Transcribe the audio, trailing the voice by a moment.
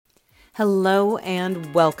Hello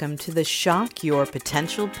and welcome to the Shock Your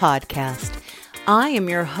Potential podcast. I am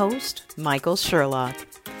your host, Michael Sherlock.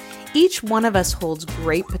 Each one of us holds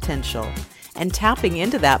great potential, and tapping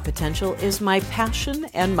into that potential is my passion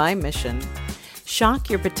and my mission. Shock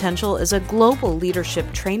Your Potential is a global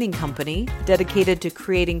leadership training company dedicated to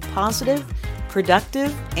creating positive,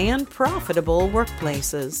 productive, and profitable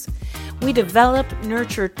workplaces. We develop,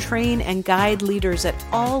 nurture, train, and guide leaders at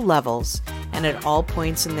all levels and at all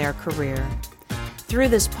points in their career. Through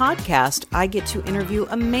this podcast, I get to interview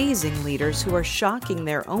amazing leaders who are shocking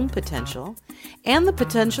their own potential and the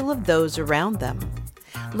potential of those around them.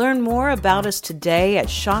 Learn more about us today at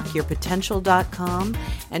shockyourpotential.com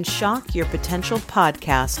and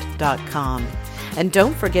shockyourpotentialpodcast.com. And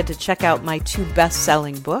don't forget to check out my 2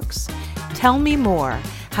 best-selling books, Tell Me More,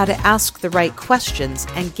 How to Ask the Right Questions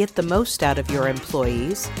and Get the Most Out of Your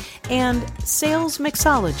Employees, and Sales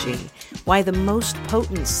Mixology, Why the Most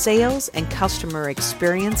Potent Sales and Customer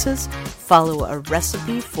Experiences Follow a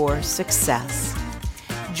Recipe for Success.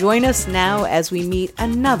 Join us now as we meet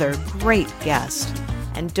another great guest.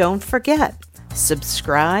 And don't forget,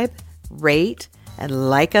 subscribe, rate, and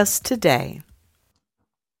like us today.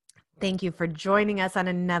 Thank you for joining us on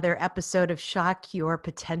another episode of Shock Your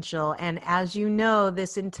Potential. And as you know,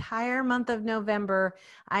 this entire month of November,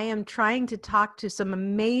 I am trying to talk to some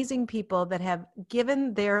amazing people that have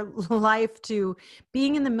given their life to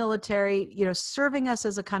being in the military, serving us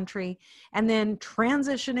as a country, and then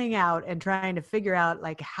transitioning out and trying to figure out,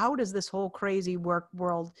 how does this whole crazy work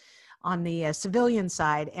world on the civilian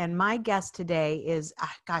side. And my guest today is,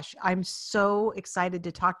 I'm so excited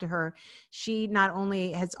to talk to her. She not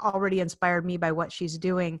only has already inspired me by what she's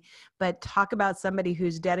doing, but talk about somebody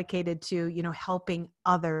who's dedicated to, helping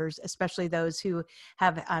others, especially those who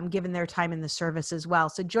have given their time in the service as well.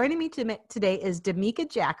 So joining me today is Damika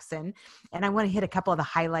Jackson, and I want to hit a couple of the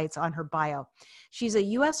highlights on her bio. She's a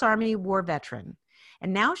U.S. Army war veteran,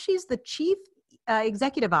 and now she's the Chief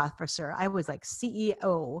Executive Officer, I was like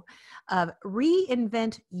CEO of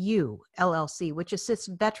Reinvent You, LLC, which assists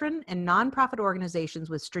veteran and nonprofit organizations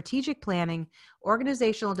with strategic planning,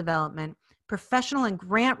 organizational development, professional and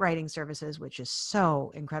grant writing services, which is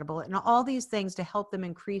so incredible, and all these things to help them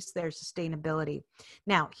increase their sustainability.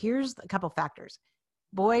 Now, here's a couple factors.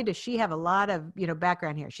 Boy, does she have a lot of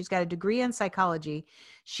background here. She's got a degree in psychology.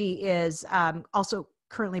 She is also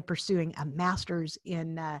currently pursuing a master's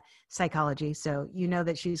in psychology. So you know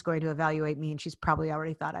that she's going to evaluate me, and she's probably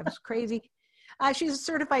already thought I was crazy. She's a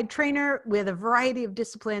certified trainer with a variety of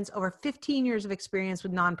disciplines, over 15 years of experience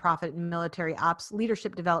with nonprofit and military ops,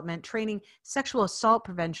 leadership development, training, sexual assault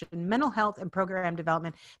prevention, mental health, and program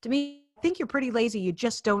development. To me, I think you're pretty lazy. You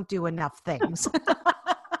just don't do enough things.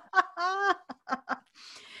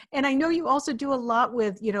 And I know you also do a lot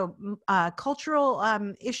with,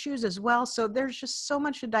 cultural issues as well. So there's just so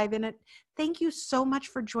much to dive in it. Thank you so much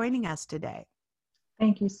for joining us today.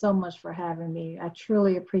 Thank you so much for having me. I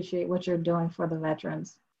truly appreciate what you're doing for the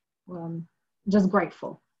veterans. Just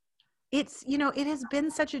grateful. It's, it has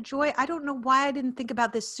been such a joy. I don't know why I didn't think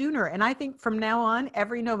about this sooner. And I think from now on,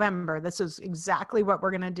 every November, this is exactly what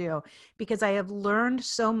we're going to do, because I have learned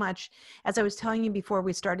so much. As I was telling you before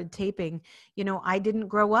we started taping, I didn't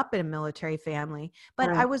grow up in a military family, but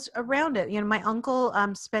right. I was around it. My uncle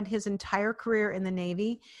spent his entire career in the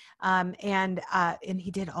Navy, and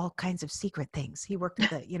he did all kinds of secret things. He worked at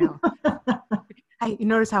the, you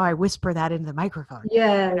notice how I whisper that into the microphone.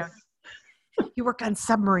 Yes. He worked on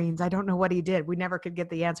submarines. I don't know what he did. We never could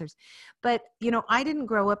get the answers. But, I didn't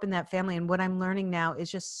grow up in that family. And what I'm learning now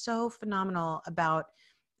is just so phenomenal about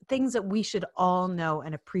things that we should all know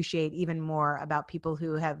and appreciate even more about people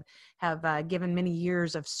who have given many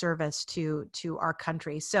years of service to our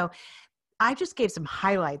country. So I just gave some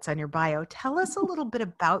highlights on your bio. Tell us a little bit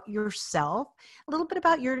about yourself, a little bit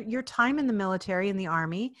about your time in the military and the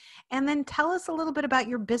Army, and then tell us a little bit about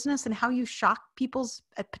your business and how you shock people's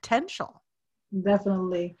potential.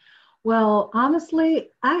 Definitely. Well,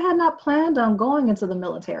 honestly, I had not planned on going into the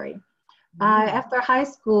military. After high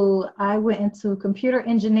school, I went into computer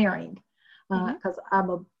engineering because I'm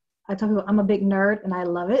a big nerd and I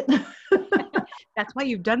love it. That's why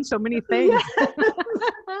you've done so many things. Yes.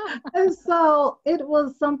 And so it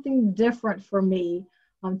was something different for me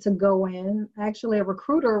to go in. Actually, a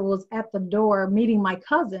recruiter was at the door meeting my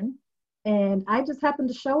cousin. And I just happened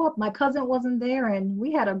to show up. My cousin wasn't there, and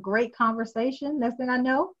we had a great conversation. Next thing I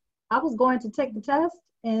know, I was going to take the test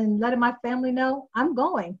and letting my family know I'm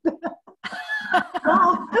going.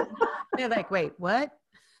 They're like, wait, what?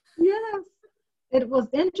 Yes. It was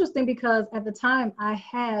interesting because at the time I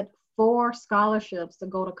had 4 scholarships to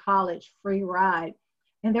go to college, free ride.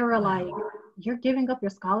 And they were like, Wow. you're giving up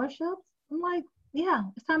your scholarships? I'm like, yeah,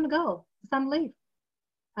 it's time to go. It's time to leave.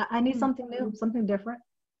 I need Mm. something new, something different.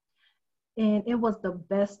 And it was the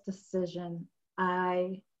best decision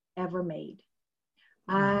I ever made.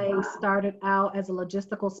 Wow. I started out as a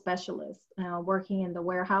logistical specialist, working in the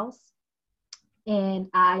warehouse. And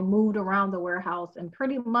I moved around the warehouse, and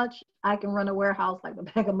pretty much I can run a warehouse like the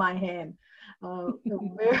back of my hand.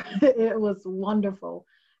 It was wonderful.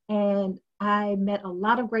 And I met a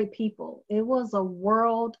lot of great people. It was a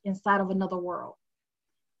world inside of another world.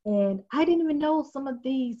 And I didn't even know some of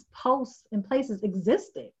these posts and places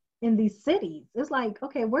existed in these cities. It's like,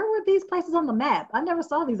 okay, where were these places on the map? I never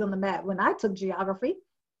saw these on the map when I took geography.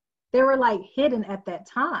 They were like hidden at that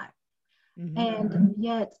time. Mm-hmm. And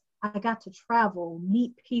yet I got to travel,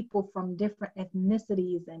 meet people from different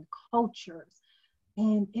ethnicities and cultures.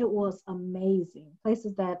 And it was amazing.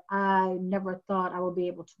 Places that I never thought I would be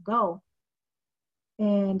able to go.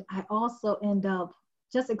 And I also end up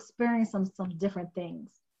just experiencing some different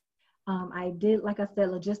things. I did, like I said,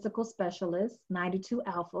 logistical specialist, 92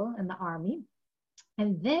 Alpha in the Army.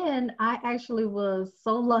 And then I actually was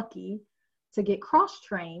so lucky to get cross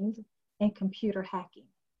trained in computer hacking.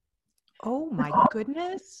 Oh my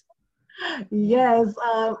goodness. Yes,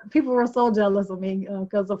 people were so jealous of me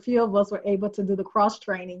because a few of us were able to do the cross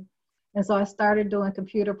training. And so I started doing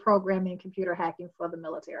computer programming, computer hacking for the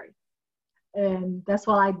military. And that's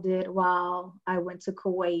what I did while I went to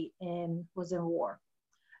Kuwait and was in war.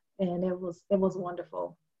 And it was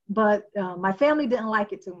wonderful. But my family didn't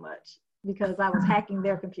like it too much because I was hacking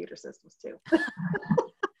their computer systems too.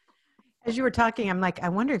 As you were talking, I'm like, I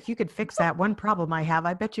wonder if you could fix that one problem I have.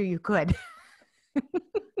 I bet you could.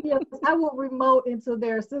 Yes, I would remote into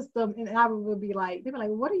their system and I would be like, they'd be like,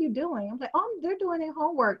 what are you doing? I'm like, oh, they're doing their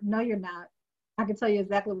homework. No, you're not. I can tell you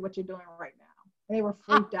exactly what you're doing right now. And they were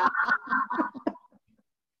freaked out.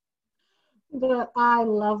 But I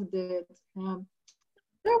loved it.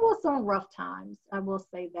 There was some rough times. I will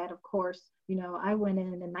say that, of course, I went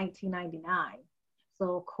in 1999.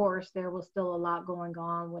 So, of course, there was still a lot going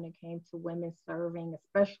on when it came to women serving,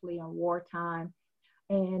 especially in wartime.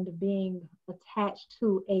 And being attached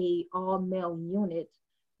to a all-male unit,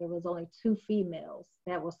 there was only two females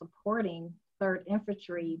that were supporting 3rd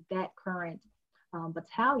Infantry, that current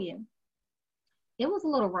battalion. It was a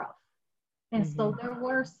little rough. And so Mm-hmm. there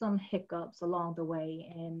were some hiccups along the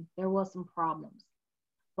way and there was some problems.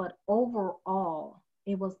 But overall,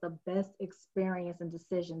 it was the best experience and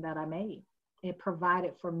decision that I made. It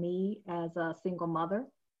provided for me as a single mother.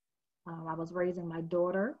 I was raising my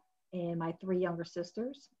daughter and my 3 younger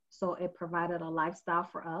sisters. So it provided a lifestyle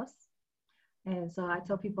for us. And so I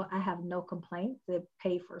tell people I have no complaints. It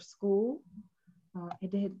paid for school.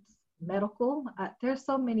 It did medical. There's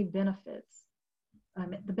so many benefits.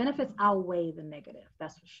 The benefits outweigh the negative,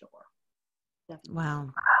 that's for sure. Definitely.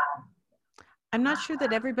 Wow. I'm not sure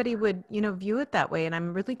that everybody would, view it that way. And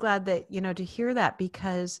I'm really glad that, to hear that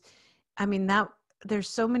because I mean, there's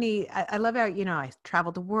so many, I love how, I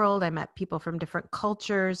traveled the world. I met people from different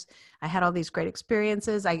cultures. I had all these great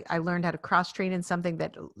experiences. I learned how to cross train in something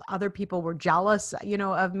that other people were jealous,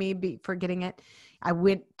 of me for getting it. I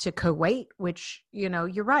went to Kuwait, which,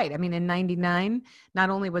 you're right. I mean, in 99, not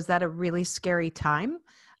only was that a really scary time,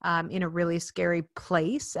 in a really scary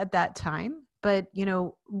place at that time, but,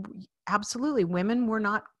 absolutely women were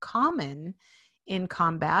not common in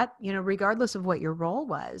combat, regardless of what your role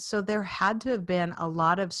was. So there had to have been a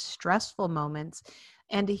lot of stressful moments.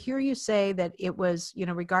 And to hear you say that it was,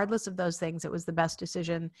 regardless of those things, it was the best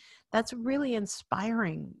decision. That's really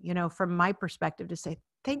inspiring, from my perspective to say,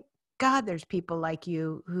 thank God there's people like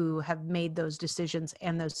you who have made those decisions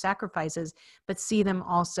and those sacrifices, but see them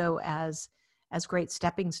also as great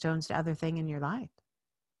stepping stones to other things in your life.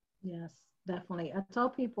 Yes, definitely. I tell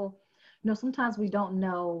people, sometimes we don't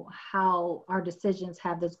know how our decisions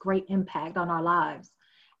have this great impact on our lives.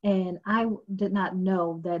 And I did not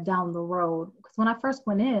know that down the road, because when I first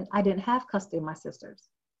went in, I didn't have custody of my sisters.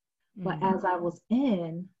 But as I was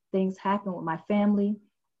in, things happened with my family,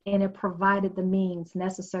 and it provided the means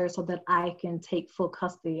necessary so that I can take full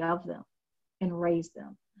custody of them and raise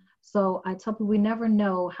them. So I tell people we never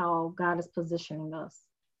know how God is positioning us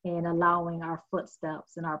and allowing our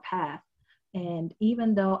footsteps and our path. And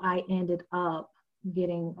even though I ended up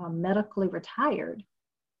getting medically retired,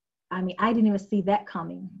 I mean, I didn't even see that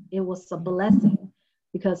coming. It was a blessing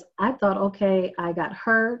because I thought, okay, I got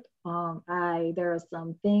hurt. There are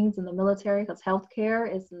some things in the military because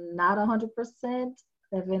healthcare is not 100%.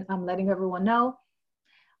 I'm letting everyone know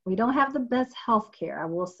we don't have the best healthcare. I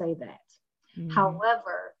will say that.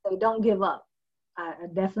 However, they don't give up.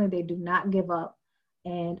 Definitely, they do not give up.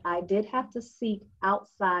 And I did have to seek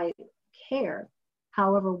outside care.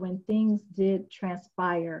 However, when things did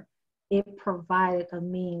transpire, it provided a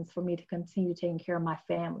means for me to continue taking care of my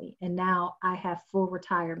family. And now I have full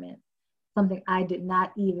retirement, something I did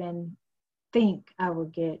not even think I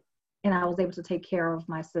would get. And I was able to take care of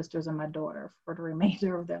my sisters and my daughter for the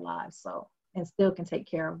remainder of their lives. So, and still can take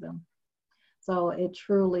care of them. So it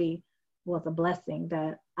truly was a blessing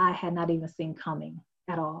that I had not even seen coming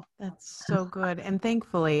at all. That's so good. And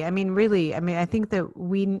thankfully, I mean, really, I mean, I think that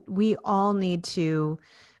we all need to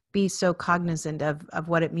be so cognizant of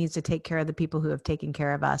what it means to take care of the people who have taken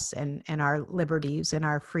care of us and our liberties and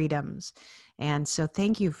our freedoms. And so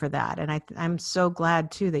thank you for that. And I'm so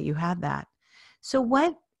glad too that you had that. So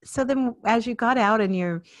so then as you got out and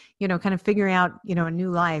you're, kind of figuring out, a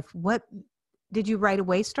new life, what did you right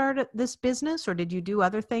away start this business, or did you do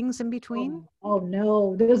other things in between? Oh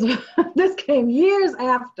no, this this came years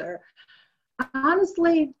after.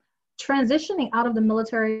 Honestly, transitioning out of the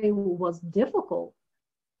military was difficult.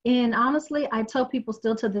 And honestly, I tell people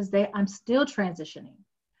still to this day, I'm still transitioning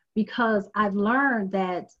because I've learned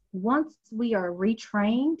that once we are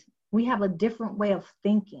retrained, we have a different way of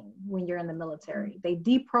thinking when you're in the military. They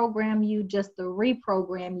deprogram you just to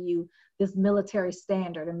reprogram you this military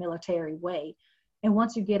standard and military way. And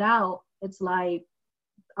once you get out, it's like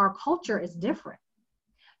our culture is different.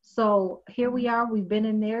 So here we are, we've been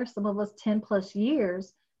in there, some of us 10 plus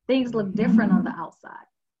years, things look different on the outside.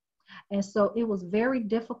 And so it was very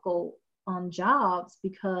difficult on jobs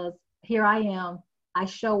because here I am, I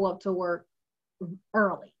show up to work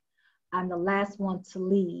early. I'm the last one to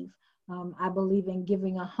leave. I believe in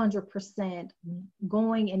giving 100%,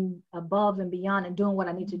 going in above and beyond and doing what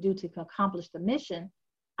I need to do to accomplish the mission.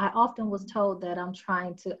 I often was told that I'm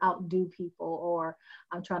trying to outdo people, or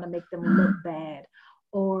I'm trying to make them look bad,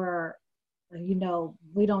 or,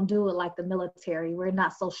 we don't do it like the military. We're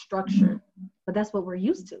not so structured, but that's what we're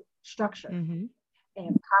used to, structure and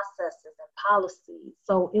processes and policies.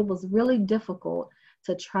 So it was really difficult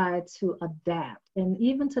to try to adapt. And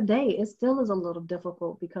even today, it still is a little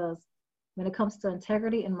difficult because when it comes to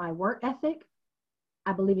integrity and my work ethic,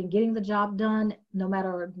 I believe in getting the job done, no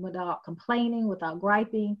matter, without complaining, without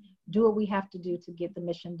griping, do what we have to do to get the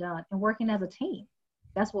mission done, and working as a team.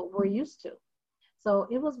 That's what we're used to. So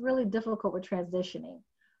it was really difficult with transitioning.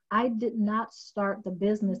 I did not start the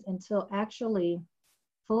business until actually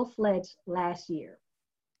full-fledged last year.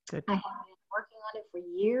 Good. I have been working on it for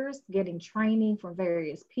years, getting training from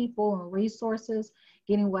various people and resources,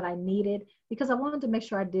 getting what I needed, because I wanted to make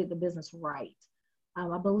sure I did the business right.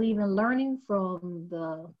 I believe in learning from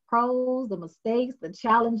the pros, the mistakes, the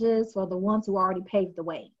challenges for the ones who already paved the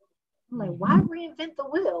way. I'm like, why reinvent the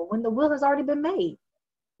wheel when the wheel has already been made?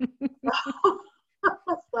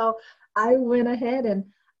 So I went ahead and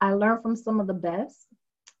I learned from some of the best.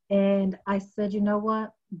 And I said, you know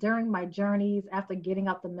what? During my journeys after getting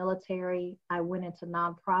out the military, I went into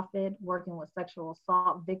nonprofit, working with sexual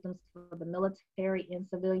assault victims for the military and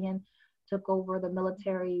civilian, took over the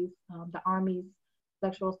military's, the Army's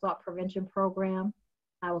sexual assault prevention program.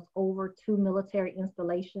 I was over 2 military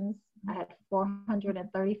installations. I had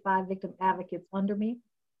 435 victim advocates under me.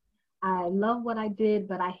 I love what I did,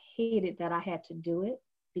 but I hated that I had to do it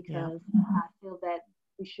because I feel that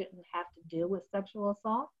we shouldn't have to deal with sexual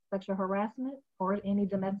assault, sexual harassment, or any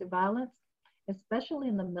domestic violence, especially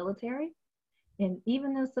in the military. And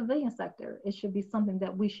even in the civilian sector, it should be something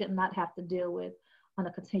that we should not have to deal with on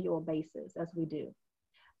a continual basis as we do.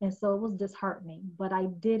 And so it was disheartening, but I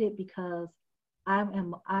did it because I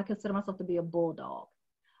consider myself to be a bulldog.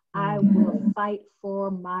 I will fight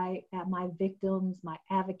for my victims, my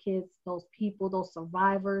advocates, those people, those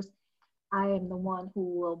survivors. I am the one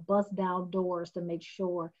who will bust down doors to make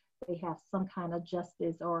sure they have some kind of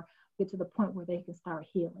justice or get to the point where they can start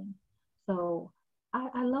healing. So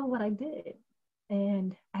I love what I did.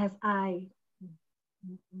 And as I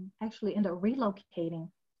actually ended up relocating,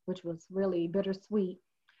 which was really bittersweet,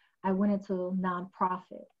 I went into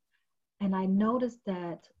nonprofit. And I noticed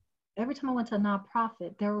that every time I went to a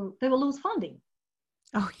nonprofit, they would lose funding.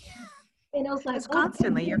 Oh, yeah. And it was like, it's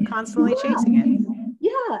constantly, you're constantly chasing it.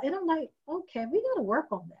 Yeah. And I'm like, okay, we got to work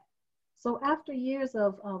on that. So after years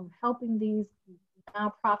of helping these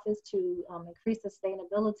nonprofits to increase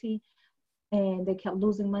sustainability, and they kept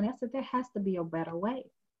losing money, I said, there has to be a better way.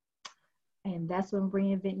 And that's when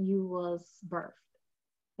Reinvent You was birthed.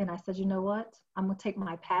 And I said, you know what? I'm going to take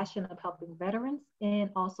my passion of helping veterans and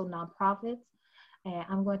also nonprofits, and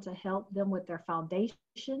I'm going to help them with their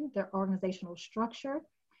foundation, their organizational structure,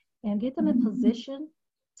 and get them in position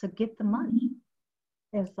to get the money.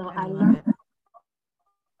 And so I learned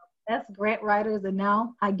that's grant writers, and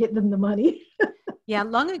now I get them the money. Yeah,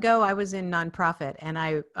 long ago I was in nonprofit and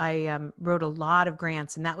I wrote a lot of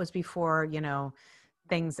grants, and that was before,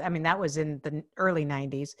 things. I mean, that was in the early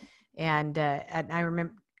 90s. And I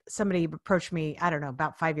remember somebody approached me, I don't know,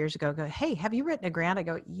 about 5 years ago, go, "Hey, have you written a grant?" I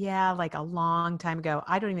go, "Yeah, like a long time ago.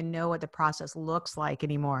 I don't even know what the process looks like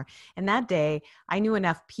anymore." And that day I knew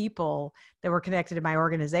enough people that were connected to my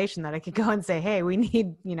organization that I could go and say, "Hey, we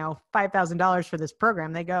need, $5,000 for this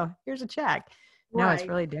program." They go, "Here's a check." No, it's Right.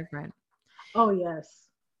 really different. Oh, yes,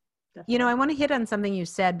 I definitely. want to hit on something you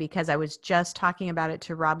said because I was just talking about it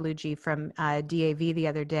to Rob Luigi from DAV the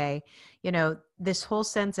other day. This whole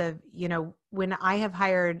sense of, when I have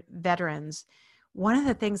hired veterans, one of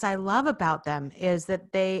the things I love about them is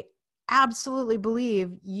that they absolutely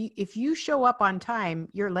believe if you show up on time,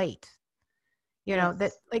 you're late. That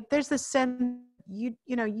Yes. like there's this sense you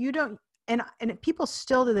don't, and people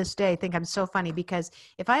still to this day think I'm so funny because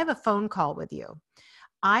if I have a phone call with you,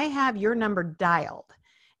 I have your number dialed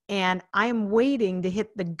and I'm waiting to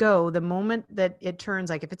hit the go the moment that it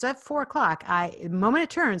turns. Like if it's at 4 o'clock, the moment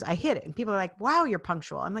it turns, I hit it. And people are like, "Wow, you're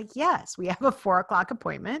punctual." I'm like, "Yes, we have a 4 o'clock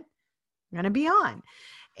appointment. I'm going to be on."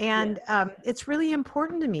 And Yes. it's really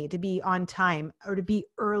important to me to be on time or to be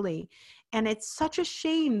early. And it's such a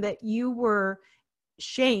shame that you were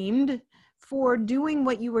shamed for doing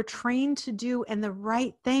what you were trained to do and the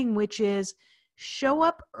right thing, which is show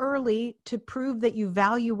up early to prove that you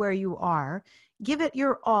value where you are, give it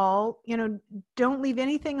your all, don't leave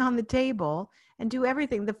anything on the table and do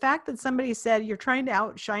everything. The fact that somebody said you're trying to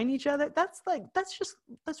outshine each other, that's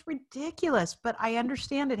ridiculous, but I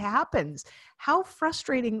understand it happens. How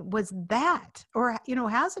frustrating was that? Or,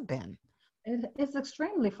 has it been? It's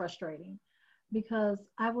extremely frustrating because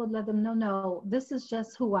I would let them know, no, this is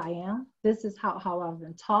just who I am. This is how I've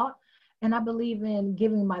been taught. And I believe in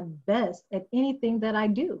giving my best at anything that I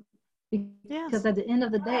do. Because Yes. at the end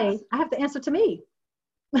of the day, I have to answer to me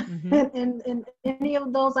Mm-hmm. and any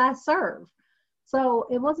of those I serve. So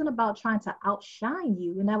it wasn't about trying to outshine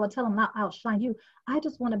you. And I would tell them, not outshine you. I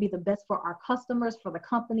just want to be the best for our customers, for the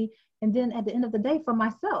company, and then at the end of the day, for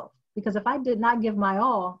myself. Because if I did not give my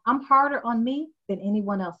all, I'm harder on me than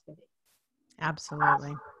anyone else can be.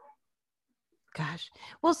 Absolutely. Gosh.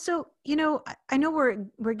 Well, so, I know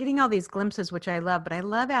we're getting all these glimpses, which I love, but I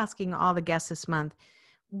love asking all the guests this month,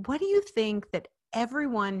 what do you think that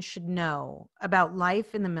everyone should know about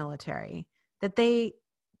life in the military that they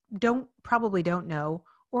probably don't know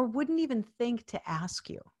or wouldn't even think to ask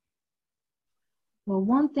you? Well,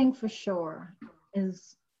 one thing for sure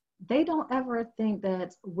is they don't ever think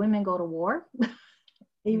that women go to war,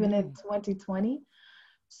 even in Mm. 2020.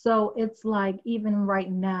 So it's like, even right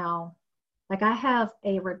now, like I have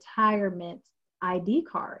a retirement ID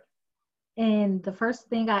card. And the first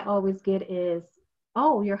thing I always get is,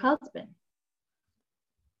 "Oh, your husband."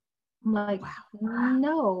 I'm like, Wow.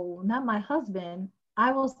 "No, not my husband.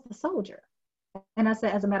 I was the soldier." And I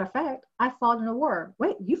said, "As a matter of fact, I fought in a war."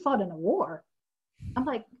 "Wait, you fought in a war?" I'm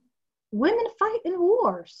like, "Women fight in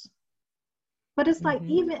wars." But it's like,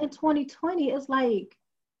 Mm-hmm. even in 2020, it's like,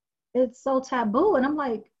 it's so taboo. And I'm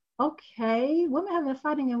like, okay, women have been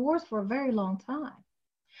fighting in wars for a very long time.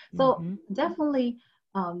 So Mm-hmm. definitely,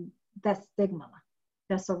 that stigma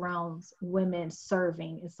that surrounds women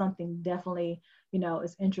serving is something definitely,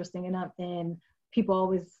 is interesting enough. And people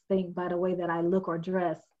always think by the way that I look or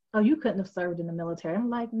dress, "Oh, you couldn't have served in the military." I'm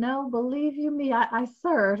like, "No, believe you me, I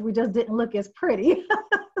served. We just didn't look as pretty."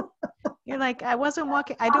 You're like, I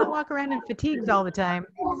don't walk around in fatigues all the time.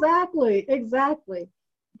 Exactly, exactly.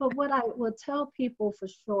 But what I would tell people for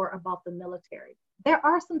sure about the military, there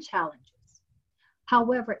are some challenges.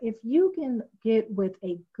 However, if you can get with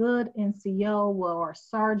a good NCO or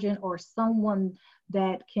sergeant or someone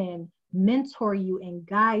that can mentor you and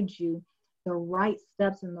guide you the right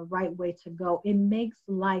steps and the right way to go, it makes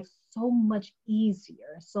life so much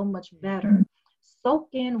easier, so much better. Soak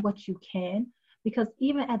in what you can, because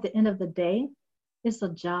even at the end of the day, it's a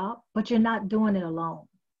job, but you're not doing it alone.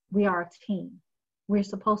 We are a team. We're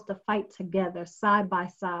supposed to fight together side by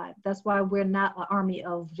side. That's why we're not an army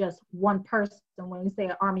of just one person. When we say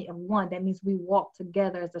an army of one, that means we walk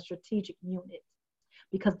together as a strategic unit,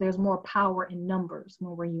 because there's more power in numbers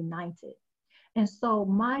when we're united. And so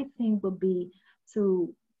my thing would be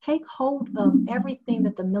to take hold of everything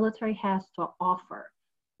that the military has to offer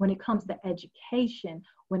when it comes to education,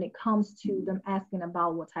 when it comes to them asking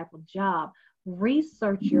about what type of job.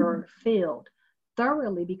 Research your field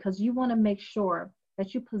thoroughly, because you want to make sure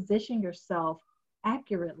that you position yourself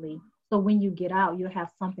accurately, so when you get out, you have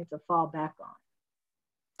something to fall back on.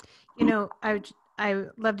 I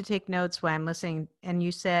love to take notes when I'm listening. And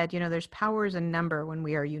you said, there's powers in number when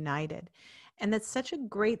we are united. And that's such a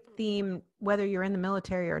great theme, whether you're in the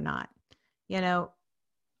military or not. You know,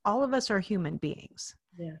 all of us are human beings.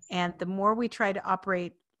 Yes. And the more we try to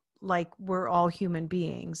operate like we're all human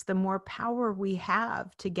beings, the more power we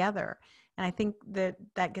have together. And I think that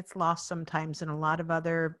that gets lost sometimes in a lot of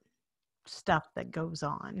other stuff that goes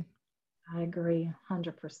on. I agree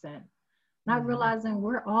 100%. Not Mhm. realizing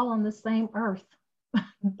we're all on the same earth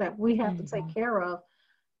that we have to take Mhm. care of.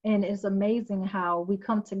 And it's amazing how we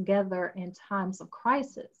come together in times of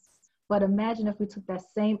crisis. But imagine if we took that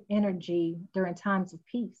same energy during times of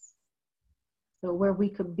peace. So where we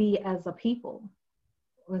could be as a people,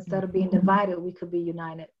 instead of being divided, we could be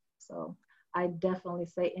united. So I definitely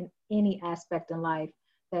say in any aspect in life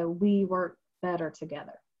that we work better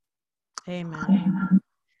together. Amen.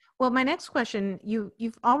 Well, my next question,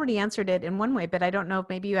 you've already answered it in one way, but I don't know if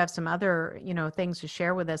maybe you have some other, things to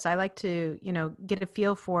share with us. I like to, get a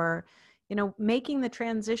feel for, making the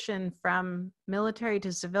transition from military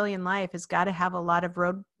to civilian life has got to have a lot of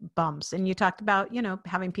road bumps. And you talked about,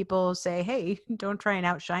 having people say, "Hey, don't try and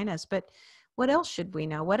outshine us." But what else should we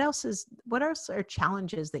know? What else are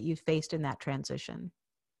challenges that you faced in that transition?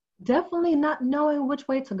 Definitely not knowing which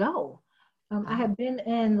way to go. I Ah, had been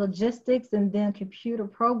in logistics and then computer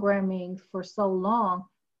programming for so long.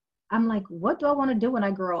 I'm like, what do I want to do when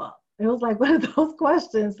I grow up? It was like one of those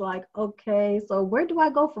questions, like, okay, so where do I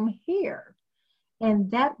go from here?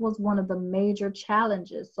 And that was one of the major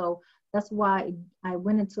challenges. So that's why I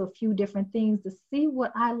went into a few different things to see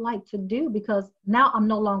what I like to do, because now I'm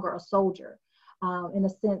no longer a soldier. In a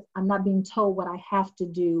sense, I'm not being told what I have to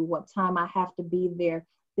do, what time I have to be there.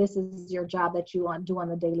 This is your job that you do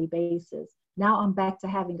on a daily basis. Now I'm back to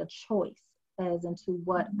having a choice as into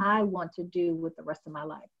what I want to do with the rest of my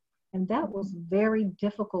life. And that was very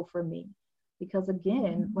difficult for me because,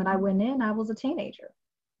 again, when I went in, I was a teenager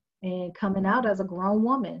and coming out as a grown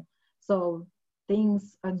woman. So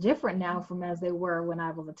things are different now from as they were when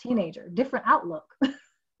I was a teenager, different outlook.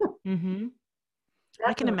 mm-hmm.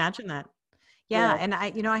 I can Definitely. imagine that. Yeah. Yeah.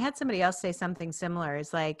 And I had somebody else say something similar.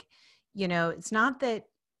 It's like, it's not that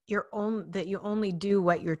that you only do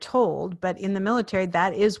what you're told, but in the military,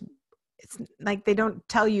 it's like they don't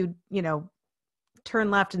tell you,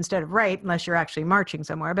 turn left instead of right unless you're actually marching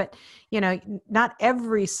somewhere. But, not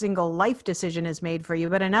every single life decision is made for you,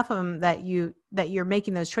 but enough of them that you're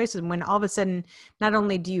making those choices. And when all of a sudden, not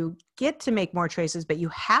only do you get to make more choices, but you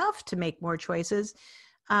have to make more choices.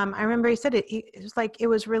 I remember he said it was like, it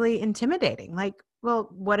was really intimidating. Like, well,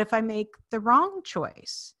 what if I make the wrong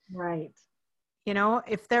choice? Right.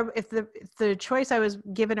 If the choice I was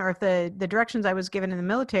given, or if the directions I was given in the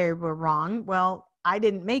military were wrong, well, I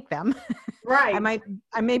didn't make them. I Right. might,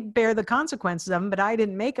 I may bear the consequences of them, but I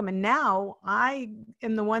didn't make them. And now I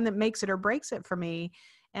am the one that makes it or breaks it for me.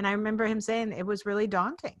 And I remember him saying it was really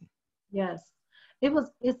daunting. Yes.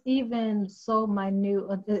 It's even so minute.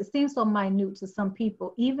 It seems so minute to some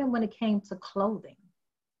people, even when it came to clothing.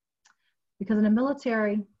 Because in the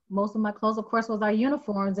military, most of my clothes, of course, was our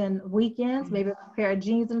uniforms, and weekends, maybe a pair of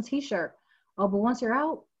jeans and a t-shirt. Oh, but once you're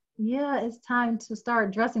out, yeah, it's time to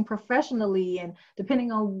start dressing professionally and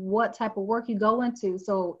depending on what type of work you go into.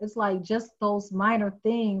 So it's like just those minor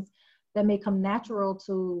things that may come natural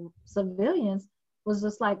to civilians was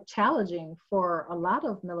just like challenging for a lot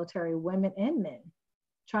of military women and men,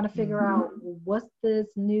 trying to figure Mm-hmm. out what's this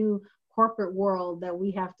new corporate world that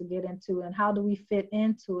we have to get into and how do we fit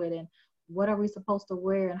into it and what are we supposed to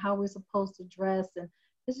wear and how we're supposed to dress. And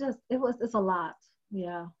it's a lot.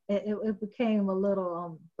 Yeah, it became a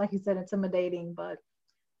little like you said, intimidating. But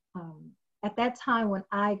um, at that time when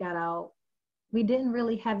I got out, we didn't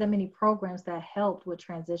really have that many programs that helped with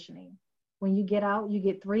transitioning. When you get out, you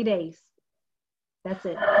get 3 days. That's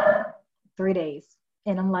it. 3 days.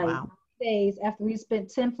 And I'm like, Wow. days after we spent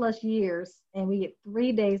 10 plus years, and we get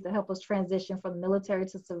 3 days to help us transition from military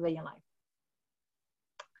to civilian life.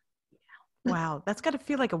 Wow. That's got to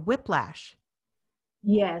feel like a whiplash.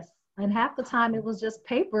 Yes. And half the time it was just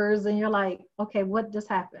papers, and you're like, okay, what just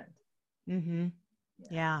happened? Mm-hmm. Yeah.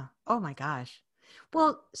 Yeah. Oh my gosh.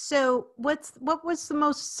 Well, so what was the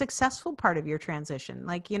most successful part of your transition?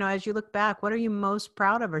 Like, as you look back, what are you most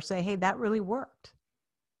proud of, or say, hey, that really worked?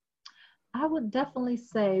 I would definitely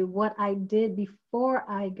say what I did before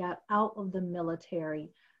I got out of the military.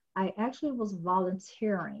 I actually was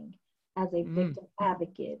volunteering as a Mm. victim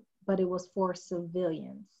advocate, but it was for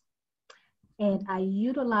civilians. And I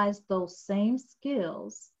utilized those same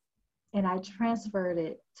skills and I transferred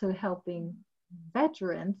it to helping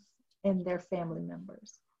veterans and their family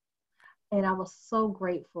members. And I was so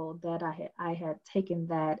grateful that I had taken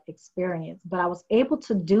that experience. But I was able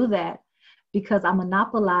to do that because I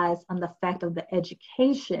monopolized on the fact of the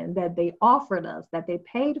education that they offered us, that they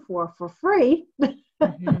paid for free.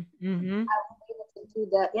 Mm-hmm. Mm-hmm. Able to do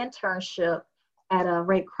the internship at a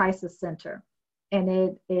rape crisis center.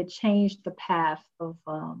 And it changed the path of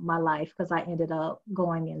my life because I ended up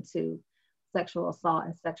going into sexual assault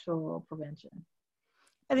and sexual prevention.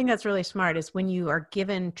 I think that's really smart is when you are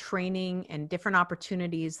given training and different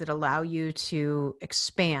opportunities that allow you to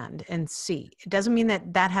expand and see. It doesn't mean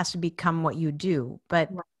that that has to become what you do, but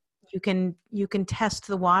Right. you can test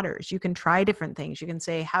the waters. You can try different things. You can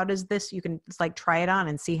say, how does this, you can it's like try it on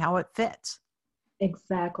and see how it fits.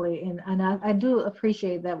 Exactly. And I do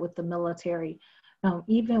appreciate that with the military.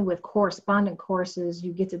 Even with correspondent courses,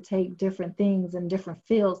 you get to take different things in different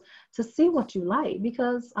fields to see what you like.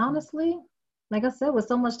 Because honestly, like I said, with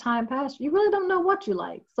so much time passed, you really don't know what you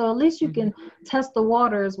like. So at least you can test the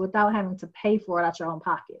waters without having to pay for it out your own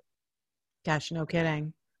pocket. Gosh, no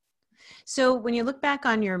kidding. So when you look back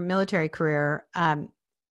on your military career,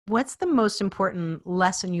 what's the most important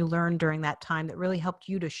lesson you learned during that time that really helped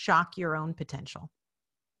you to shock your own potential?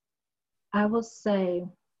 I would say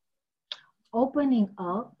opening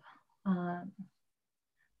up uh,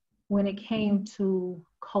 when it came to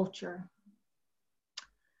culture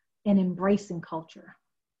and embracing culture.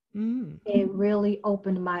 Mm. It really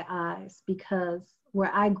opened my eyes because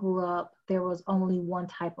where I grew up, there was only one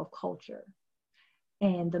type of culture.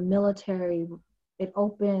 And the military, it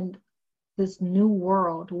opened this new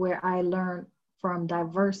world where I learned from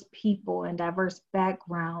diverse people and diverse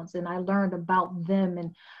backgrounds. And I learned about them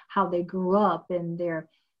and how they grew up and their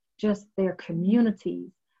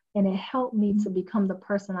communities. And it helped me to become the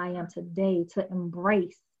person I am today, to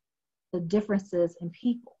embrace the differences in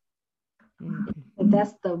people. And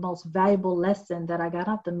that's the most valuable lesson that I got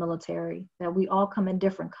out the military, that we all come in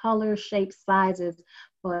different colors, shapes, sizes,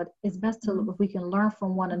 but it's best to if we can learn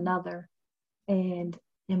from one another and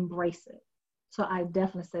embrace it. So I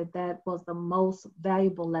definitely said that was the most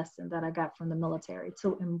valuable lesson that I got from the military,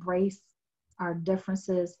 to embrace our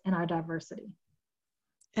differences and our diversity.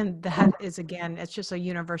 And that is, again, it's just a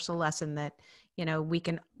universal lesson that,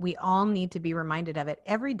 we all need to be reminded of it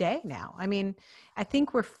every day now. I mean, I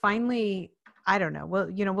think we're finally, I don't know. Well,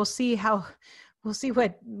 we'll see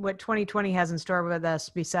what 2020 has in store with us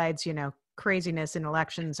besides, craziness in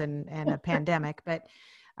elections and a pandemic, but,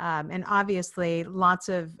 and obviously lots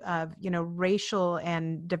of, racial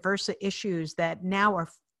and diverse issues that now are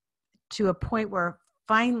to a point where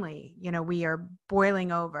finally, we are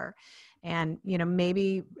boiling over and,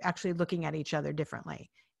 maybe actually looking at each other differently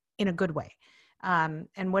in a good way.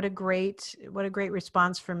 And what a great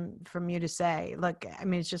response from you to say, look, I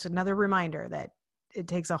mean, it's just another reminder that it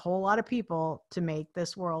takes a whole lot of people to make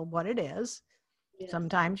this world what it is. Yes.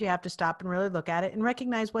 Sometimes you have to stop and really look at it and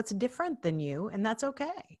recognize what's different than you, and that's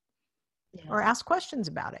okay. Yes. Or ask questions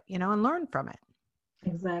about it, and learn from it.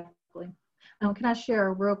 Exactly. Can I share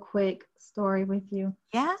a real quick story with you?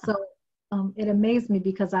 Yeah. So it amazed me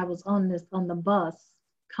because I was on the bus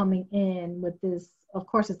coming in with this, of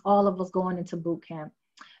course, it's all of us going into boot camp.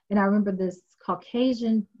 And I remember this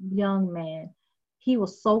Caucasian young man, he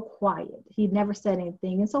was so quiet. He never said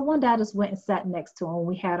anything. And so one day I just went and sat next to him.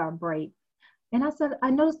 We had our break. And I said, I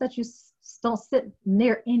noticed that you don't sit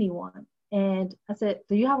near anyone. And I said,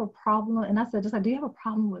 do you have a problem? And I said, do you have a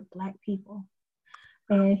problem with Black people?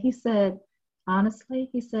 And he said, honestly,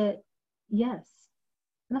 he said, yes.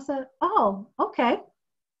 And I said, oh, okay.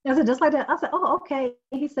 I said, just like that. I said, oh, okay.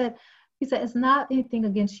 He said, it's not anything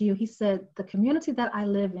against you. He said, the community that I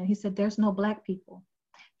live in, he said, there's no Black people.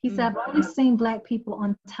 He said, I've only seen Black people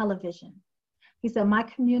on television. He said, my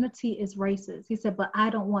community is racist. He said, but I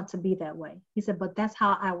don't want to be that way. He said, but that's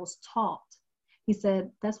how I was taught. He said,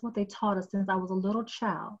 that's what they taught us since I was a little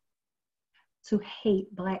child, to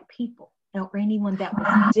hate Black people or anyone that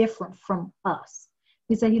was different from us.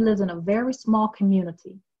 He said he lives in a very small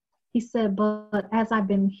community. He said, but as I've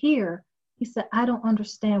been here, he said, I don't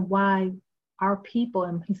understand why our people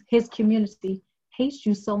and his community hates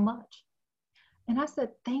you so much. And I said,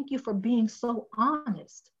 thank you for being so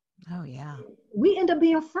honest. Oh, yeah. We end up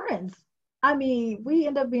being friends. I mean, we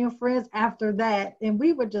end up being friends after that. And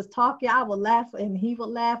we were just talking. I would laugh and he would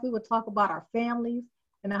laugh. We would talk about our families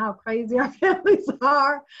and how crazy our families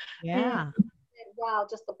are. Yeah. And wow,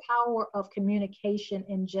 just the power of communication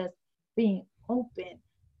and just being open.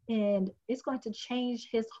 And it's going to change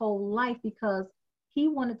his whole life because he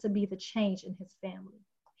wanted to be the change in his family.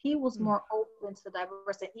 He was more open to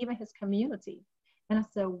diversity, even his community. And I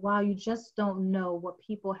said, wow, you just don't know what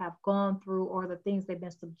people have gone through or the things they've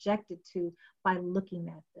been subjected to by looking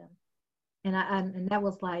at them. And that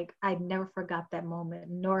was like, I never forgot that moment,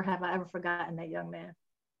 nor have I ever forgotten that young man.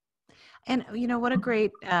 And, what a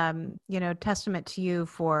great, testament to you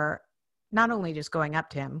for not only just going up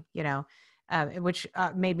to him, which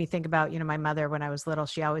made me think about, my mother when I was little.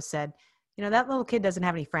 She always said, that little kid doesn't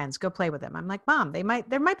have any friends. Go play with him. I'm like, Mom,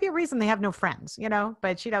 there might be a reason they have no friends,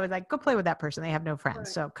 but she'd always like, go play with that person. They have no friends. Right.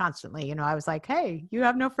 So constantly, I was like, hey, you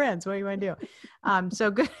have no friends. What do you want to do? So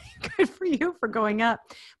good for you for going up,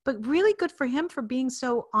 but really good for him for being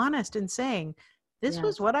so honest and saying, this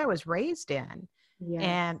was what I was raised in. Yes.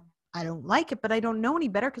 And I don't like it, but I don't know any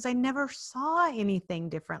better because I never saw anything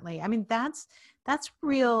differently. I mean, that's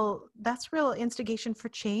real instigation for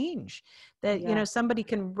change, that, somebody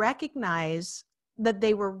can recognize that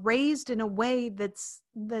they were raised in a way that's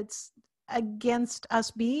against us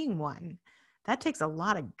being one. That takes a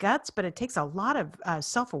lot of guts, but it takes a lot of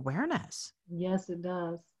self-awareness. Yes, it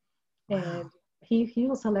does. Wow. And he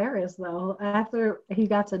was hilarious though. After he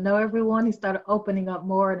got to know everyone, he started opening up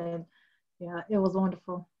more, and it was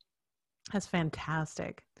wonderful. That's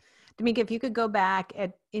fantastic. Damika, if you could go back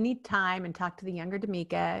at any time and talk to the younger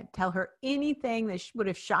Damika, tell her anything that would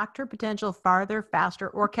have shocked her potential farther, faster,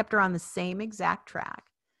 or kept her on the same exact track,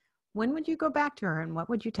 when would you go back to her and what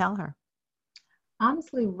would you tell her?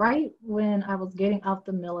 Honestly, right when I was getting out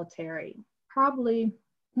the military, probably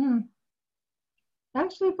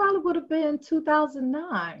would have been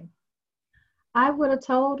 2009. I would have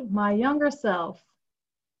told my younger self,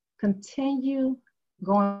 continue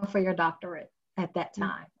going for your doctorate at that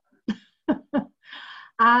time.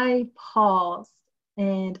 I paused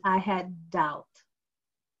and I had doubt,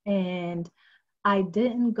 and I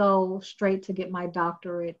didn't go straight to get my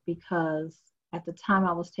doctorate because at the time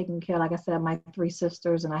I was taking care, like I said, my 3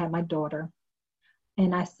 sisters and I had my daughter.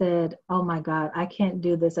 And I said, oh my God, I can't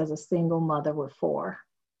do this as a single mother with 4.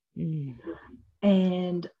 Mm.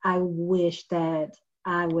 And I wish that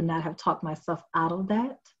I would not have talked myself out of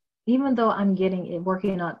that. Even though I'm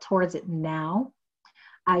working towards it now,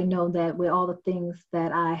 I know that with all the things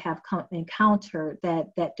that I have encountered,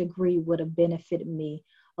 that degree would have benefited me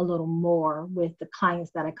a little more with the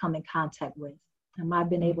clients that I come in contact with.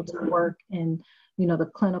 I've been able to work in,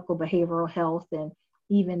 the clinical behavioral health, and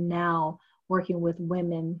even now working with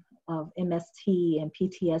women of MST and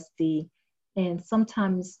PTSD. And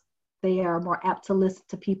sometimes they are more apt to listen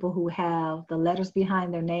to people who have the letters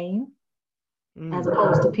behind their name, as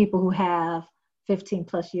opposed to people who have 15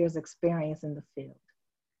 plus years experience in the field.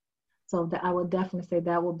 So that I would definitely say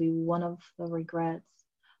that will be one of the regrets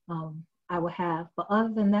I would have. But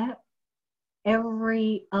other than that,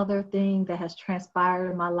 every other thing that has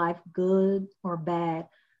transpired in my life, good or bad,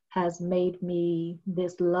 has made me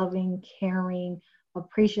this loving, caring,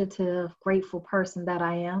 appreciative, grateful person that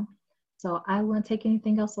I am. So I wouldn't take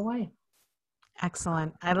anything else away.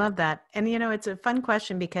 Excellent. I love that. And, it's a fun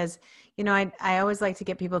question because, I always like to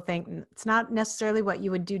get people thinking it's not necessarily what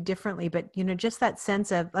you would do differently, but, just that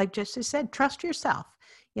sense of, like just you said, trust yourself,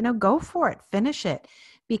 go for it, finish it.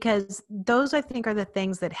 Because those, I think, are the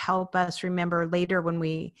things that help us remember later when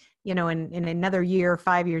we, in another year,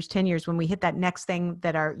 5 years, 10 years, when we hit that next thing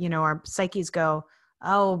that our psyches go,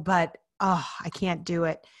 I can't do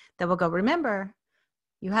it. Then we'll go, remember,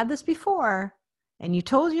 you had this before. And you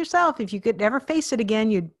told yourself if you could never face it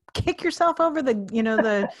again, you'd kick yourself over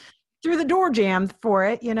the through the door jamb for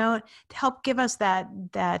it, to help give us that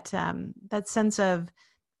sense of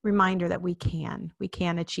reminder that we can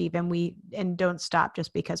achieve, and don't stop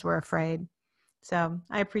just because we're afraid. So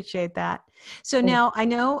I appreciate that. So now I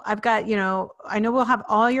know I've got, I know we'll have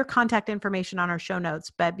all your contact information on our show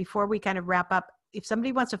notes, but before we kind of wrap up, if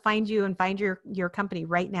somebody wants to find you and find your company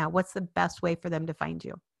right now, what's the best way for them to find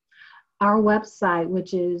you? Our website,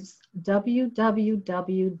 which is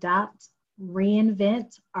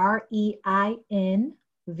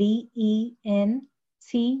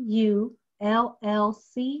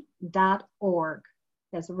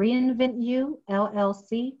That's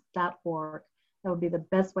reinventullc.org. That would be the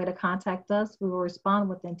best way to contact us. We will respond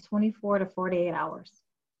within 24 to 48 hours.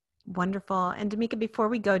 Wonderful. And Damika, before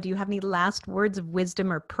we go, do you have any last words of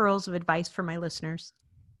wisdom or pearls of advice for my listeners?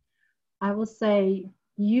 I will say,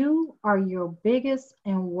 you are your biggest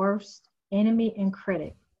and worst enemy and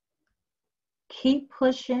critic. Keep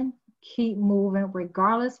pushing, keep moving,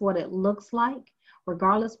 regardless what it looks like,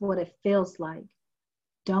 regardless what it feels like.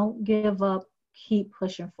 Don't give up, keep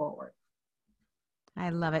pushing forward.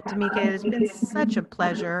 I love it. Damika, it has been such a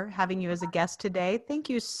pleasure having you as a guest today. Thank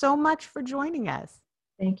you so much for joining us.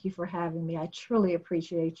 Thank you for having me. I truly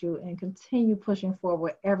appreciate you, and continue pushing forward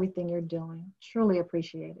with everything you're doing. Truly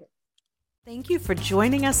appreciate it. Thank you for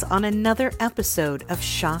joining us on another episode of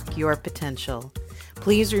Shock Your Potential.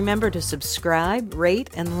 Please remember to subscribe, rate,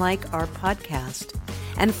 and like our podcast.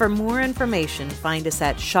 And for more information, find us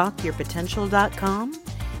at shockyourpotential.com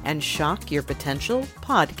and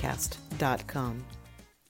shockyourpotentialpodcast.com.